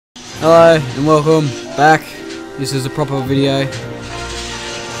Hello and welcome back. This is a proper video.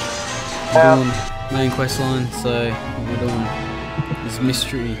 We're doing main quest line, so we're doing this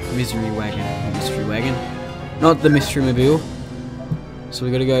misery wagon, not the mystery mobile. So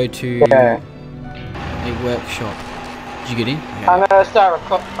we got to go to a workshop. Did you get in? Okay. I'm gonna start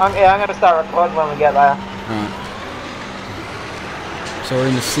recording when we get there. Alright. So we're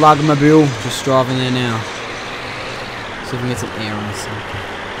in the Slugmobile, just driving there now. See if we can get some air on this thing.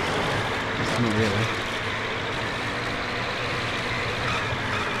 Not really.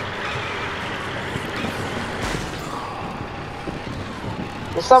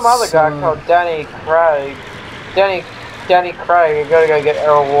 There's some other guy called Danny Craig. Danny Craig, you gotta go get a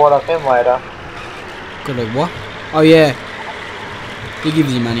reward off him later. Gotta what? Oh yeah. He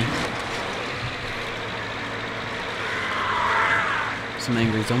gives you money. Some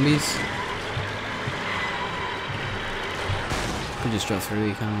angry zombies. Could just drive through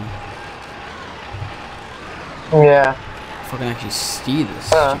here, can't we? Yeah. If I can actually steer this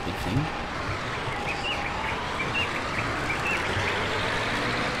stupid thing.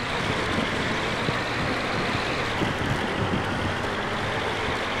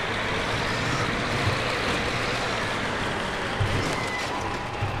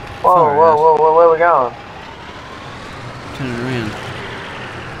 Whoa, where are we going? Turn it around.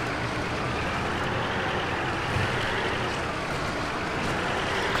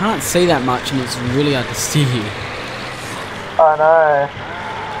 Can't see that much and it's really hard to steer. I know.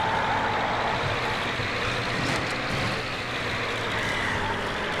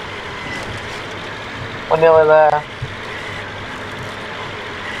 We're nearly there.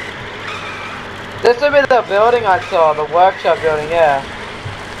 This would be the building I saw, the workshop building, yeah.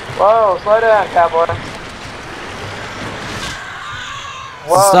 Whoa, slow down, cowboy.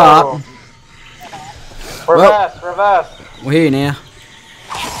 Whoa. Stop. Reverse. We're here now.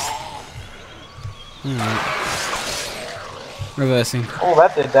 Alright. Reversing. Oh,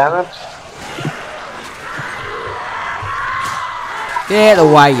 that did damage. Get out of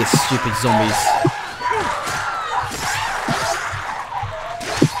the way, you stupid zombies.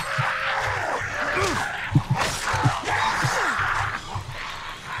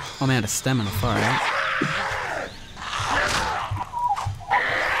 I'm out of stamina, far out.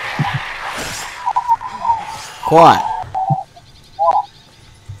 Quiet.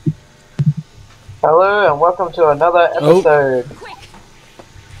 Hello and welcome to another episode. Oh.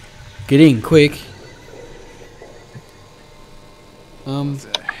 Get in, quick.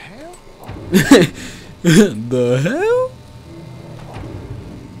 The hell? The hell?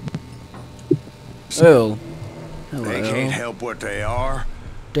 Oh. Hello. They can't help what they are.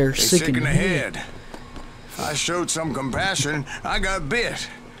 They're sick in the head. I showed some compassion. I got bit.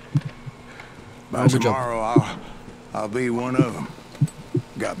 By tomorrow, I'll be one of them.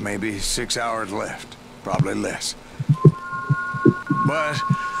 Got maybe 6 hours left, probably less. But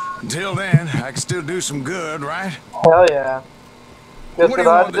until then, I can still do some good, right? Hell yeah. What do you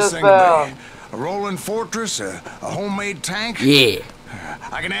want this thing to be? A rolling fortress? A homemade tank? Yeah.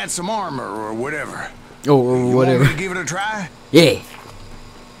 I can add some armor or whatever. Oh, or whatever. You want me to give it a try? Yeah.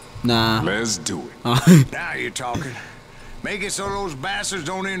 Nah. Let's do it. Now you're talking. Make it so those bastards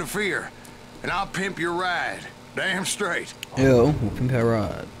don't interfere. And I'll pimp your ride. Damn straight. We'll pimp our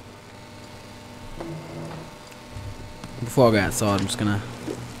ride. Before I go outside, I'm just gonna...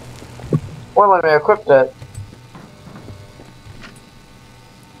 Well, let me equip it.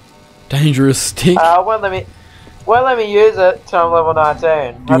 Dangerous stick? Well, let me use it till I'm level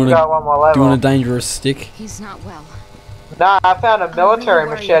 19. I've got one more level. Do you want a dangerous stick? He's not well. Nah, I found a military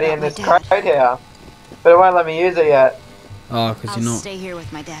machete in this crate here. But it won't let me use it yet. Oh, because you're not... I'll stay here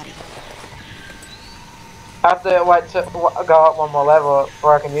with my daddy. I have to wait to go up one more level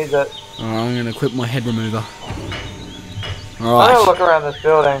before I can use it. Alright, I'm gonna equip my head remover. I'm Alright. gonna look around this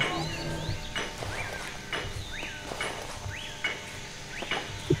building.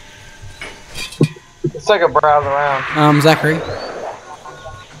 Let's take a browse around. Zachary.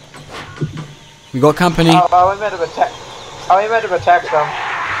 We got company. Oh, we meant to attack. Oh, we meant to attack them.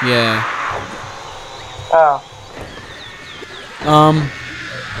 Yeah. Oh.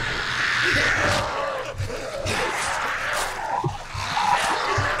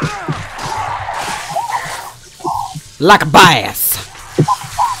 Like a bass.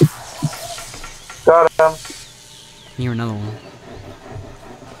 Got him. Here, another one.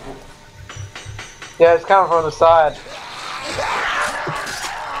 Yeah, it's coming from the side.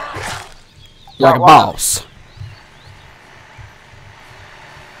 Like a boss.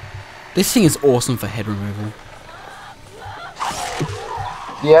 This thing is awesome for head removal.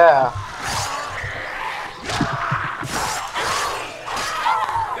 Yeah.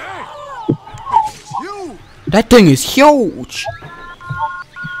 That thing is huge.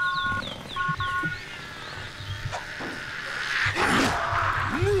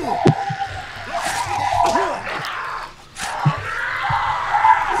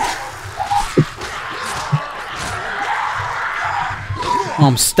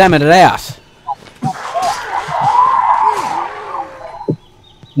 I'm stamming it out.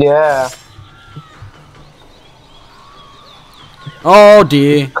 Yeah. Oh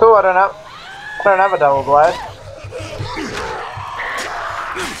dear. Cool, I don't have a double blade.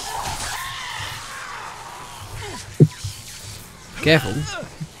 Careful.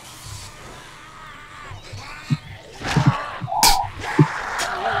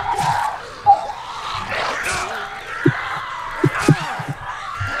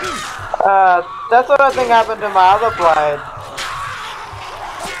 That's what I think happened to my other blade.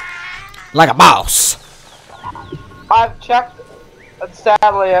 Like a boss. I've checked, and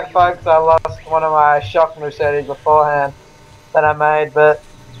sadly, folks, I lost one of my shock machetes beforehand that I made, but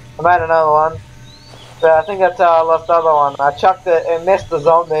I made another one. But I think that's how I lost the other one. I chucked it and missed the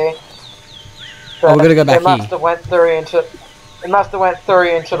zombie. Oh, we're gonna go back it must have went 3 into. It must have went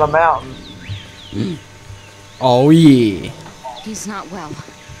 3 into the mountain. Oh yeah. He's not well.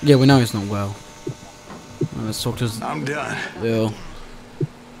 Yeah, we know he's not well. Let's talk to his... I'm done. Bill.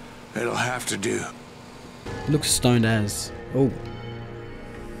 It'll have to do. Looks stoned as. Oh.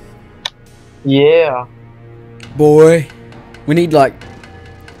 Yeah. Boy. We need like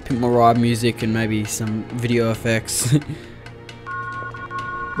Pimp My Ride music and maybe some video effects.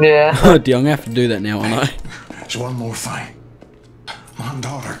 Yeah. Oh dear, I'm gonna have to do that now, aren't I? There's one more thing. My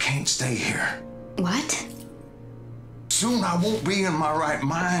daughter can't stay here. What? Soon I won't be in my right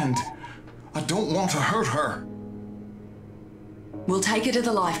mind. I don't want to hurt her. We'll take her to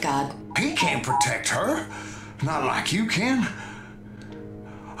the lifeguard. He can't protect her. Not like you can.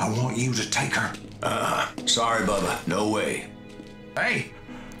 I want you to take her. Sorry, Bubba. No way. Hey!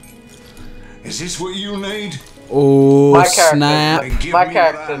 Is this what you need? Oh, My character. snap. Then give My me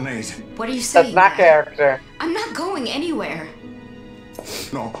character. what I need. What are you saying? That's my character. I'm not going anywhere.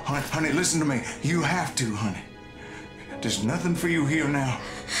 No, honey, listen to me. You have to, honey. There's nothing for you here now.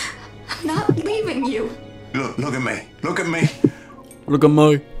 I'm not leaving you. Look at me. Look at me. Look at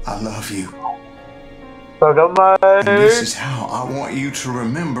me. I love you. So don't And this mind. is how I want you to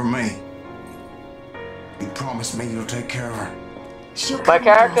remember me. You promised me you'll take care of her. She'll My come with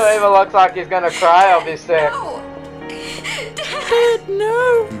character us. even looks like he's gonna cry. I'll be sick. No. Dad,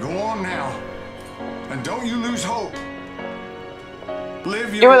 no. Go on now. And don't you lose hope.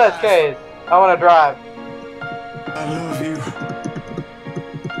 Live your Give me those life. keys. I want to drive. I love you.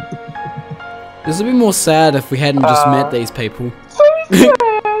 This would be more sad if we hadn't just met these people. So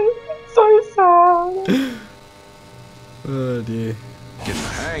sad. So sad. Oh dear. Getting the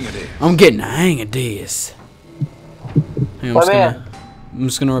hang of it. I'm getting the hang of this. Hang on, I'm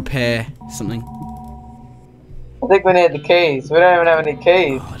just gonna repair something. I think we need the keys. We don't even have any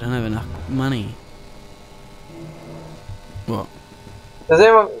keys. Oh, I don't have enough money. What? Does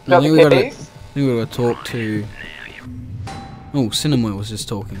anyone got I think we the gotta, keys? I think we gotta talk to... Oh, Cinnamon was just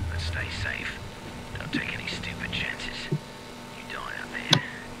talking. Stay safe. Don't take any stupid chances. You die out there.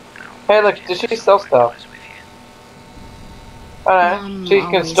 Hey, look, does she sell stuff? With you. I don't know. She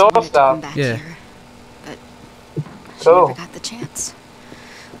can always store wanted to come stuff. back Yeah. here, but she Cool. never got the chance.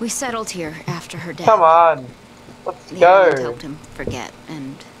 We settled here after her death. Come on. Let's The island go. helped him forget,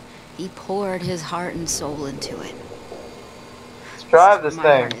 and he poured his heart and soul into it. Let's drive this My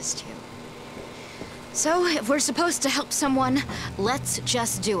thing. heart is too. So, if we're supposed to help someone, let's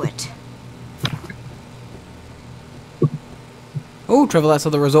just do it. Oh, travel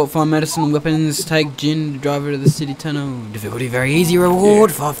outside the resort, find medicine and weapons, take Jin to drive her to the city tunnel. Difficulty very easy,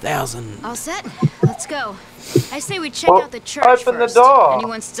 reward 5,000. All set? Let's go. I say we check Well, out the church open the first. door.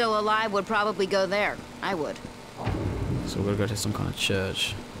 Anyone still alive would probably go there. I would. So we're gonna go to some kind of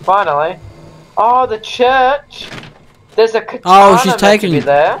church. Finally. Oh, the church. There's a katana Oh, she's meant taking- to be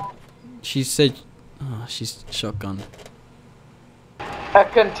there. She said... Oh, she's shotgunned. A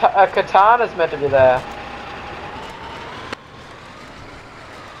katana's meant to be there.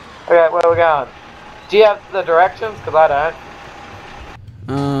 Okay, where are we going? Do you have the directions? Because I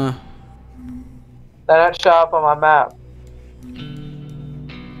don't. They don't show up on my map.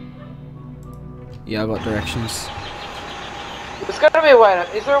 Yeah, I got directions. There's gotta be a way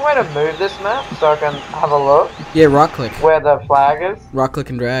to... Is there a way to move this map so I can have a look Yeah, right click. where the flag is? Right click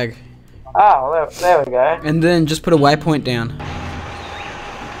and drag. Oh, there we go. And then just put a waypoint down.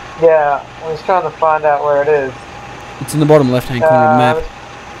 Yeah, I was trying to find out where it is. It's in the bottom left hand corner of the map.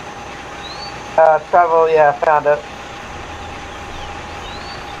 Travel, yeah, found it.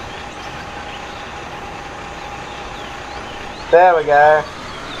 There we go.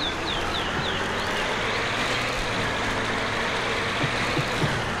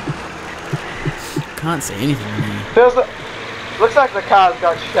 Can't see anything in here. Looks like the car's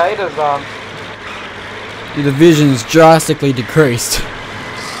got shaders on. The vision's drastically decreased.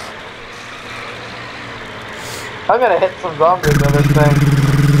 I'm gonna hit some zombies with this thing.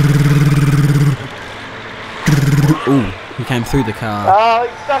 Ooh, he came through the car. Oh,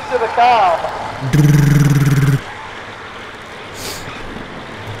 he's stuck to the car.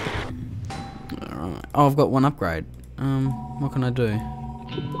 Alright. Oh, I've got one upgrade. What can I do?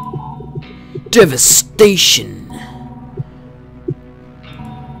 Devastation!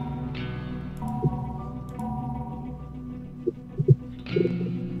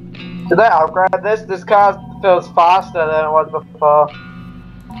 Did they upgrade this? This car feels faster than it was before.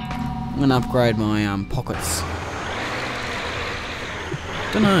 I'm gonna upgrade my pockets.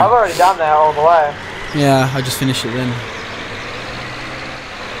 Don't know. I've already done that all the way. Yeah, I just finished it then.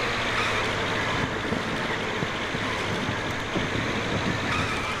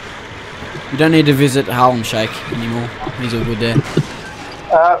 You don't need to visit Harlem Shake anymore. He's all good there.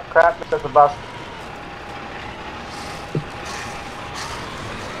 Oh crap, there's a bus.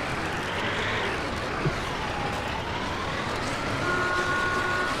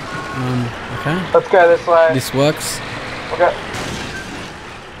 Okay. Let's go this way. This works. Okay.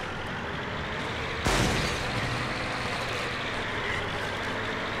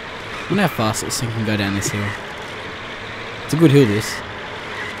 I wonder how fast this thing can go down this hill. It's a good hill, this.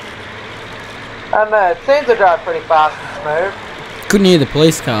 I don't know, it seems to drive pretty fast and smooth. Couldn't hear the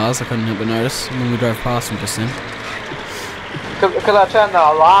police cars, I couldn't help but notice when we drove past them just then. Because I turned the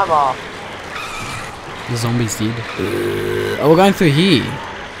alarm off. The zombies did. Oh, we're going through here.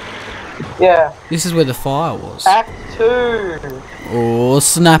 Yeah. This is where the fire was. Act 2. Oh,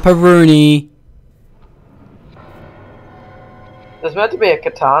 snap-a-rooney. There's meant to be a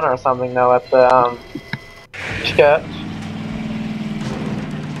katana or something though at the church.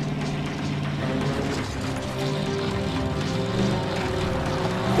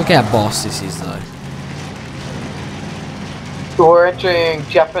 Look how boss this is though. We're entering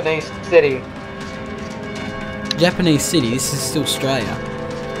Japanese city. Japanese city, this is still Australia.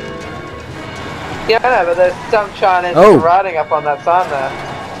 Yeah, I know, but there's some Chinese writing up on that sign there.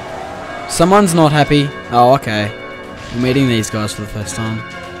 Someone's not happy. Oh, okay. We're meeting these guys for the first time.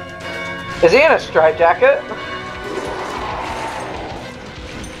 Is he in a straitjacket?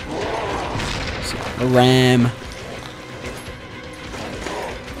 A ram.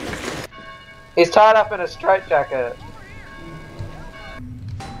 He's tied up in a straitjacket.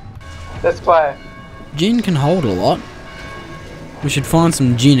 This way. Gin can hold a lot. We should find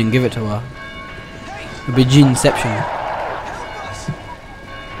some gin and give it to her. It'll be ginception.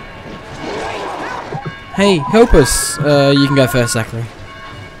 Hey, help us! You can go first, Zachary.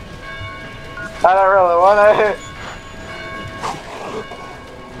 I don't really want to.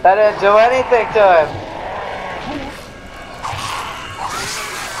 I didn't do anything to him.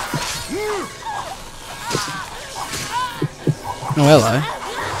 Oh, hello.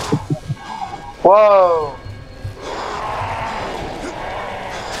 Whoa.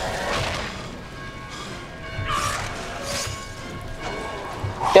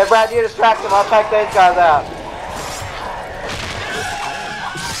 Yeah, Brad, you distract him. I'll take these guys out.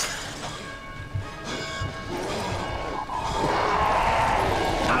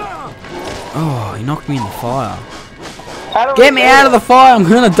 Oh, he knocked me in the fire. Get me out of the fire, I'm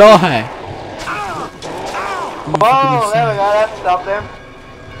gonna die! Whoa, there we go, that stopped him.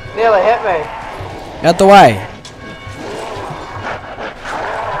 Nearly hit me. Out the way!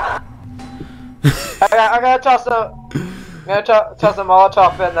 I'm gonna toss a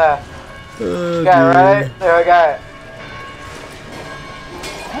Molotov in there. Okay, ready? There we go.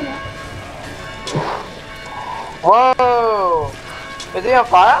 Whoa! Is he on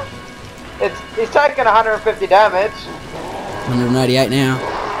fire? He's taking 150 damage. 188 now.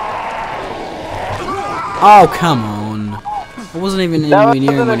 Oh, come on. I wasn't even anywhere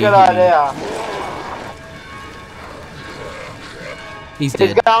near him when he hit me. Idea. He's dead.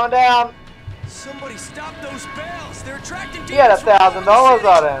 He's going down. Somebody stop those bales. They're attracting He had $1,000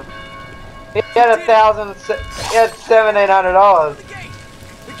 on him. He had $1,700.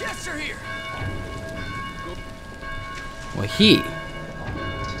 The guests are here. We're here.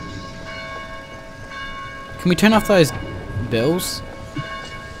 Can we turn off those bells?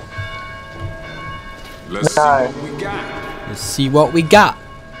 Let's see what we got. Let's see what we got.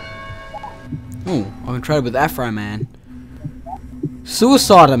 Oh, I can trade with Afro Man.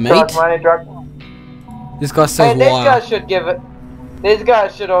 Suicider, mate. Drug money, drug. This guy says Hey, wire. these guys should give it. These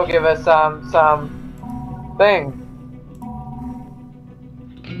guys should all give us some thing.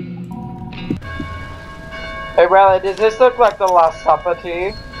 Hey Riley, does this look like the Last Supper to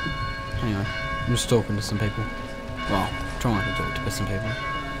you? Hang on. I'm just talking to some people. Well, trying to talk to some people.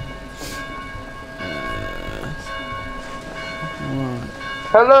 Alright.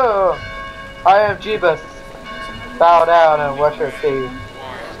 Hello! I am Jeebus. Bow down and worship thee.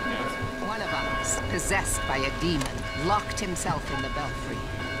 One of us, possessed by a demon, locked himself in the belfry.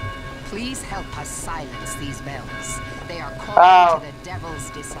 Please help us silence these bells. They are calling to the devil's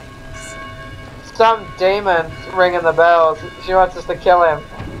disciples. Some demon ringing the bells. She wants us to kill him.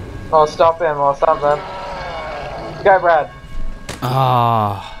 Or stop him or something. Go, Brad.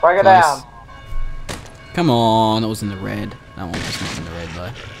 Ah. Break it close. down. Come on, that was in the red. That one was not in the red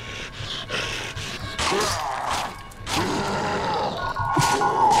though.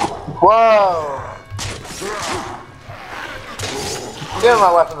 Whoa! Give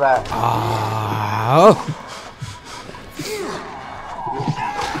my weapon back.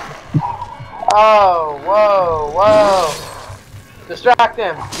 Oh, whoa, whoa. Distract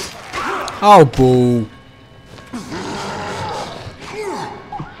him. Oh, bull.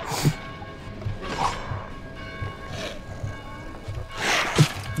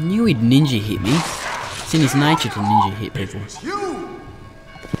 Knew he'd ninja hit me. It's in his nature to ninja hit people.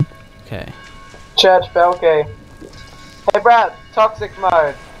 Okay. Church bell key. Hey Brad, toxic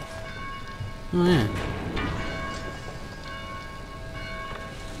mode. Oh yeah.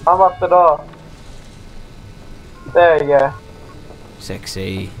 Unlock the door. There you go.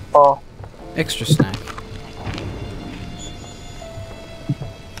 Sexy. Oh. Extra snack.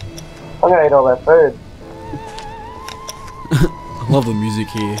 I'm gonna eat all that food. I love the music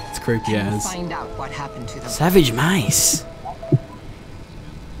here. It's creepy Can you as. find out what happened to them? Savage Mace.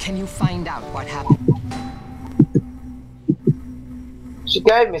 Can you find out what happened? She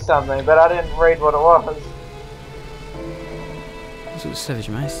gave me something, but I didn't read what it was. This was Savage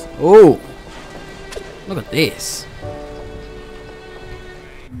Mace. Oh! Look at this.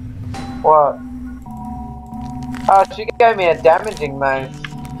 What? Oh, she gave me a damaging mace.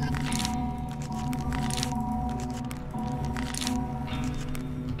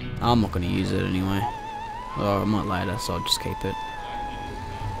 I'm not going to use it anyway. Oh, I might later, so I'll just keep it.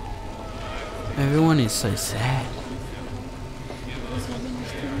 Everyone is so sad.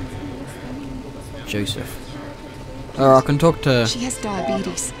 Joseph. Oh, I can talk to... She has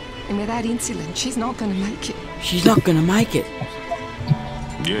diabetes, and without insulin, she's not going to make it. She's not going to make it.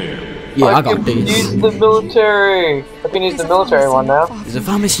 Yeah, I got can this. use the military. I can use the military one now. There's a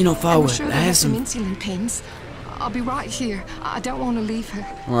pharmacy not far I'm away. sure That they have has some some... insulin pens. I'll be right here. I don't want to leave her.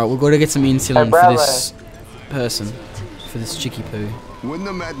 Alright, we've got to get some insulin for Bradley. this person. For this chicky poo. When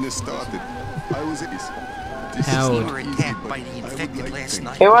the madness started, I was Howard. We were attacked by the infected last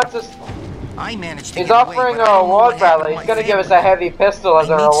night. He wants us. I managed to He's get away, offering but a I don't know reward, what happened Bradley. to He's my gonna give us a family. heavy pistol as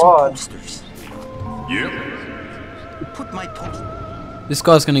a I made some reward. posters. Yep. Put my post. This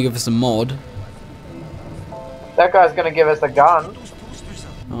guy's going to give us a mod. That guy's gonna give us a gun. Those posters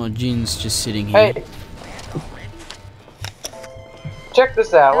up. Oh, Jin's just sitting here. Hey, check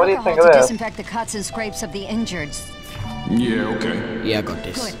this out. What do you think of to this? disinfect the cuts and scrapes of the injured. Yeah, okay. Yeah, I got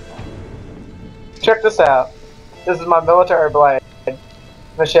this. Good. Check this out. This is my military blade.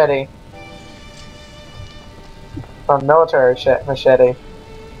 Machete. My military machete.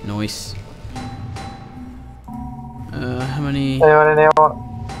 Nice. How many... Anyone?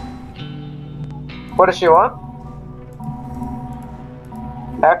 What does she want?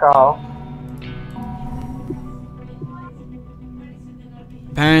 Alcohol.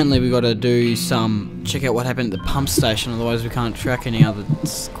 Apparently we got to do some... Check out what happened at the pump station, otherwise we can't track any other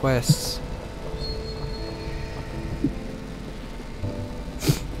quests.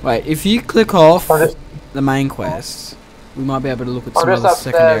 Wait, if you click off the main quest, we might be able to look at some just other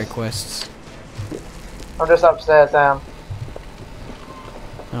upstairs. secondary quests. I'm just upstairs, Sam.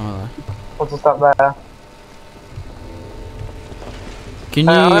 Oh, hello. What's just up there? Can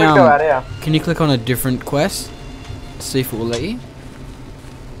you I'm gonna go out here. can you click on a different quest? See if it will let you.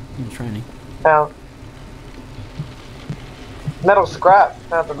 In training. Metal scrap.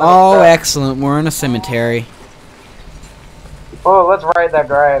 Not the metal Oh, scrap. excellent! We're in a cemetery. Oh, let's raid their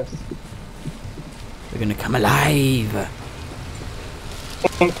graves. We're gonna come alive.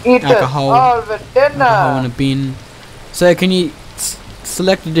 And eat Alcohol. all the dinner. Alcohol in a bin. So can you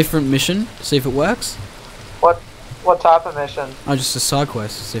select a different mission? See if it works. What type of mission? Oh, just a side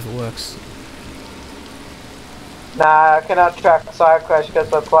quest. See if it works. Nah, I cannot track side quest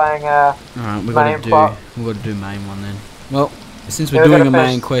because we're playing Alright, we main plot. we got to do main one then. Well, since Yeah, we're we doing a gotta main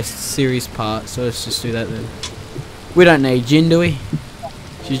finish- quest series part, so let's just do that then. We don't need Jin, do we?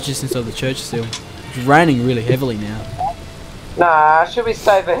 She's just inside the church still. It's raining really heavily now. Nah, should we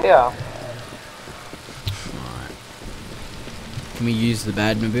stay for here? Alright. Can we use the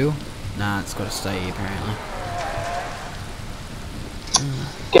Badmobile? Nah, it's got to stay here apparently.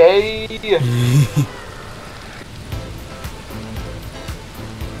 Gay.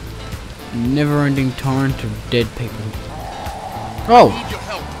 Never-ending torrent of dead people. Oh!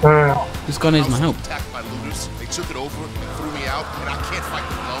 This guy needs my help. Attacked by looters. They took it over and threw me out, and I can't fight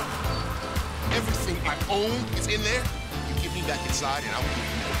them alone. Everything I own is in there. You get me back inside, and I'll give you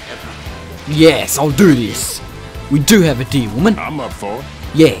whatever. Yes, I'll do this. We do have a deal, woman. I'm up for it.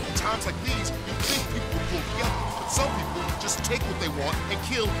 Yeah. Times like these, you think people would pull together, but some people just take what they want and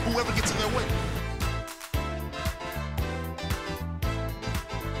kill whoever gets in their way.